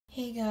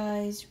Hey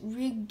guys,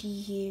 Rig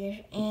D here,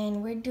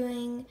 and we're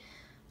doing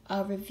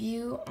a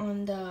review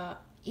on the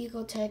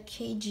EagleTec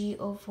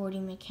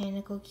KG040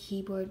 mechanical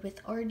keyboard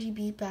with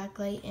RGB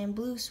backlight and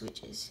blue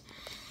switches.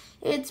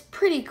 It's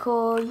pretty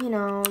cool, you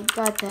know,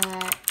 got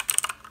that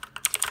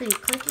pretty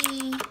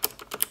clicky,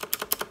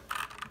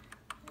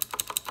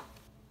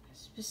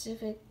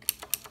 specific,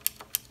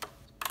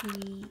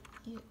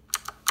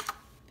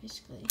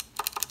 basically,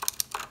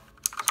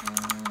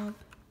 tab,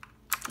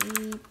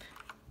 escape,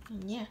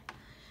 and yeah.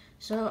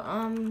 So,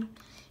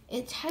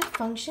 it has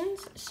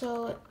functions,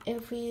 so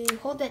if we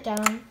hold that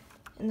down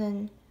and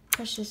then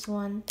push this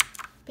one,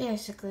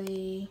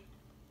 basically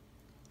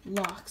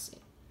locks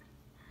it.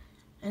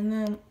 And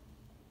then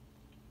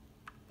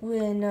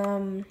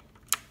when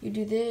you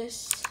do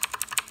this,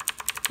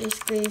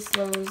 basically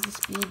slows the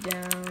speed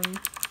down.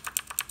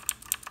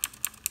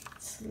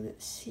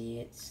 Let's see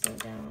it slow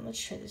down. Let's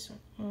try this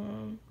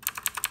one.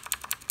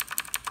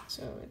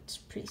 So it's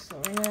pretty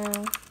slow right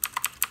now.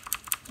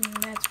 And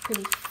that's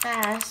pretty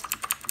fast,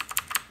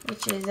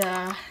 which is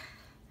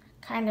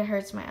kind of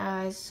hurts my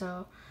eyes,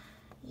 so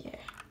yeah.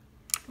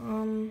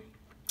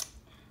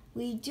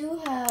 We do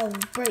have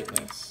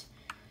brightness,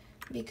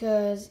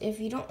 because if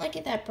you don't like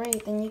it that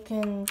bright, then you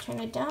can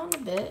turn it down a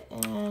bit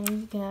and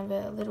you can have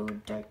it a little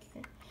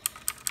darker.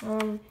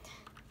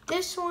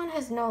 This one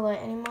has no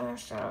light anymore,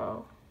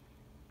 so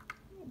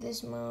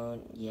this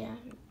mode, yeah,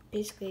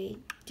 basically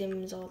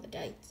dims all the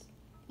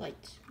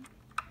lights.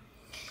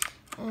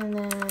 And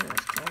then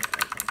let's turn it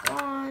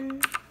back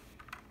on.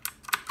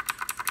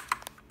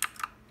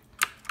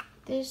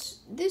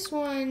 This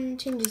one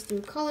changes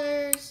through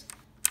colors,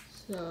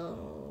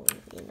 so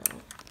you know,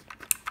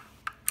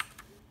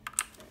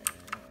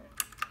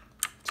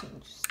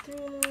 changes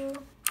through,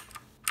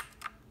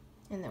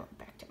 and then we're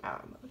back to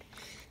hour mode.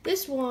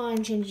 This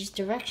one changes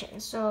direction,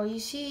 so you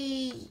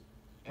see.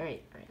 All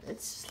right,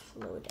 let's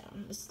slow it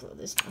down. Let's slow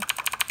this down.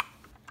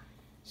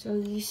 So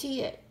you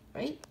see it,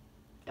 right?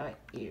 All right,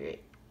 you're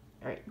right.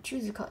 Alright,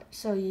 choose a color.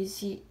 So you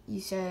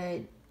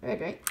said red,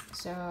 right?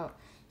 So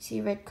see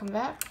red come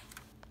back.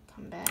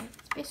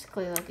 It's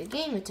basically like a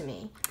gamer to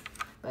me,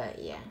 but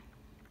yeah.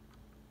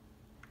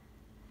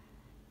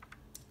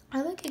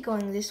 I like it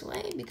going this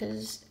way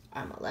because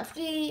I'm a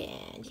lefty,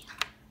 and yeah.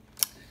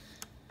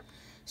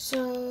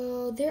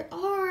 So there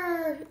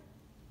are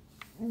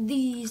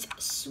these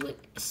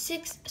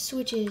 6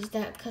 switches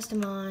that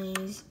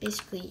customize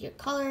basically your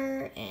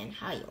color and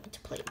how you want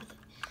to play with it.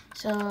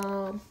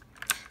 So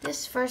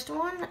this first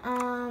one,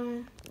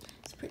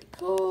 it's pretty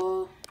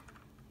cool.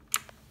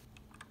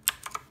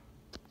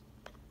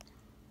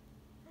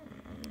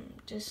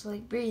 Just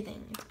like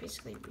breathing, it's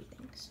basically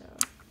breathing. So,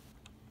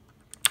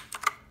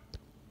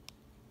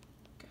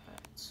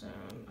 got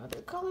some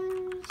other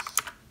colors,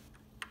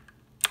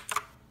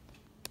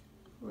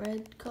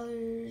 red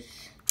colors,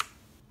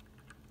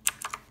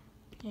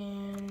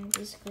 and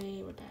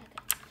basically we're back.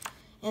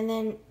 And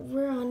then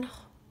we're on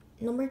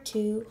number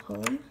 2,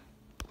 home.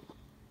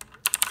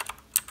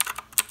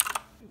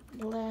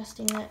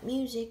 Blasting that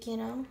music, you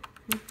know.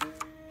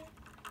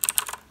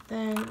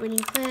 Then when you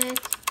click,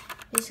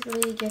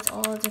 basically it gets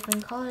all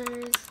different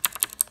colors.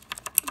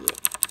 Yeah.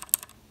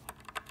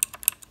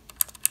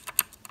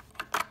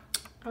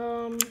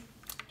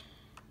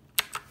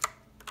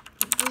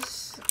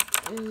 This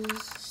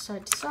is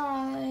side to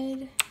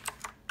side,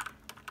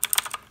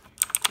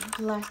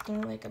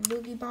 blasting like a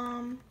boogie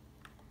bomb.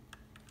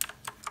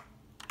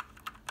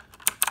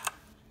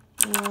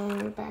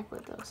 And we're back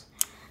with those.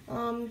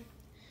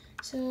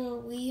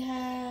 So we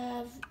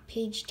have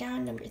page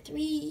down, number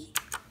 3.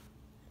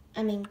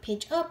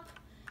 Page up.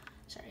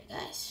 Sorry,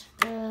 guys.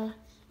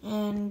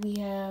 And we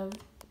have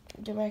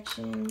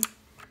direction.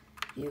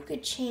 You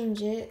could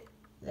change it,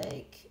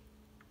 like,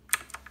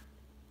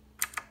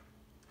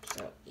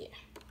 so yeah,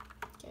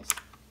 guess.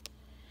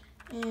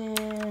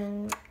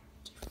 And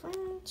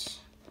different,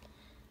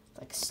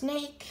 like a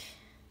snake.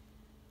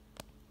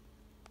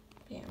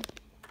 Yeah,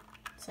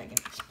 it's like an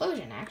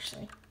explosion,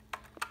 actually.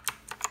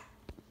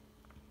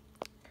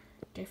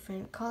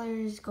 Different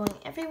colors going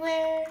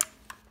everywhere.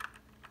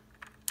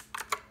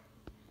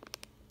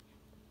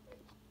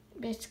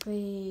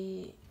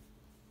 Basically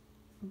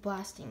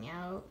blasting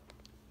out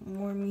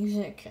more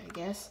music, I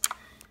guess.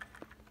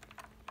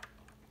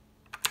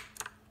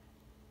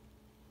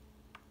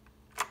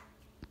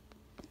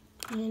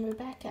 And we're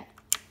back at.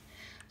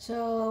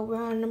 So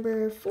we're on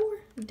number 4,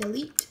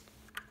 delete.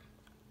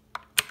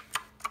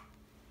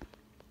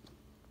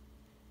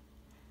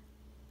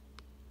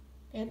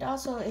 And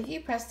also, if you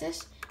press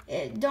this,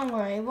 don't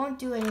worry, it won't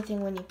do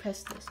anything when you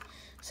press this.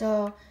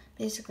 So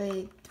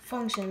basically, the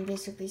function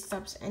basically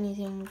stops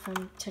anything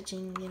from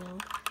touching, you know,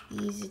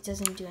 these. It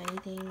doesn't do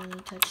anything when you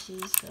touch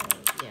these, so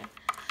yeah.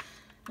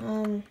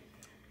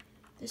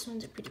 This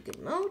one's a pretty good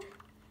mode.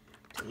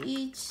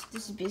 Delete.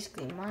 This is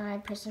basically my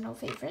personal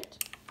favorite.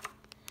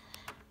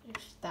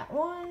 There's that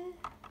one.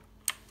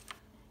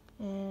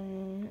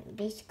 And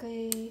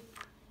basically,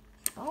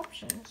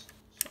 options.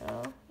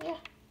 So yeah.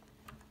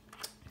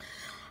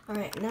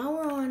 Alright, now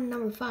we're on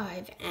number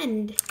 5,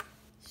 end.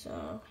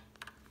 So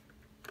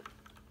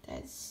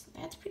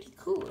that's pretty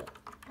cool,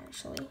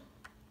 actually.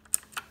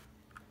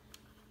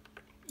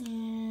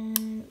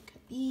 And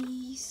got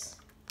these.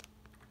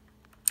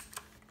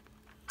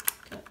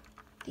 Got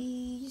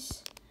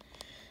these.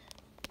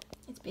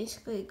 It's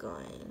basically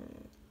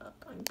going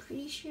up, I'm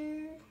pretty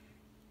sure.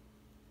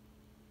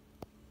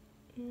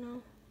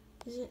 No,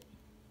 is it?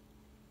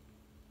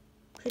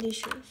 Pretty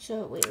sure.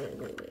 So wait.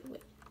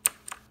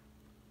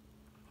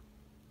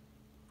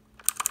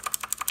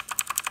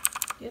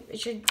 Yep, it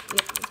should.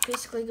 Yep, it's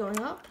basically going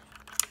up.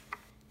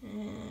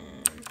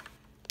 And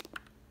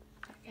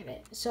I get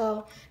it.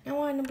 So now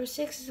we're on number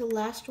 6 is the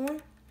last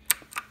one.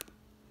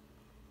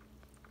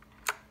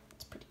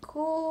 It's pretty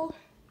cool.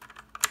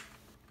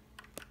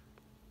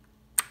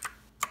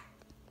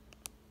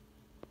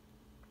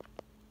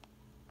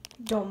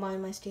 Don't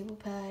mind my staple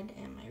pad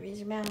and my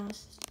Razer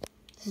mouse.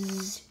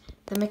 Zzz.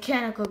 The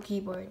mechanical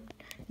keyboard,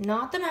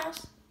 not the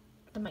mouse,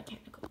 the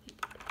mechanical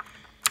keyboard.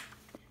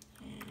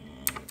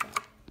 And I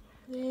got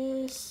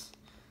this.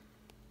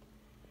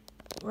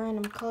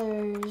 Random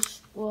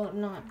colors, well,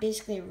 not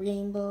basically a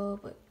rainbow,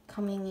 but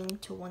coming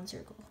into one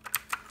circle.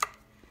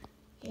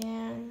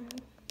 And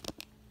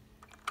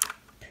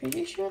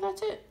pretty sure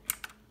that's it.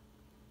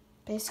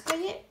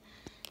 Basically it.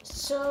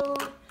 So,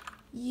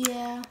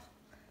 yeah.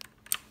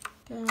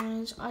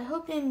 Guys, I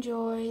hope you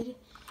enjoyed.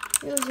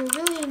 It was a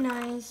really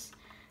nice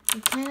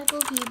mechanical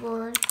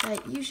keyboard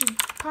that you should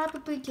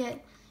probably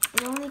get.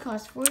 It only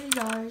costs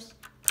 $40.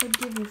 Could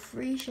give you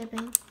free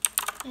shipping.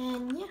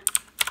 And yeah.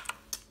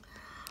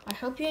 I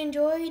hope you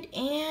enjoyed,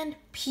 and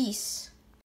peace.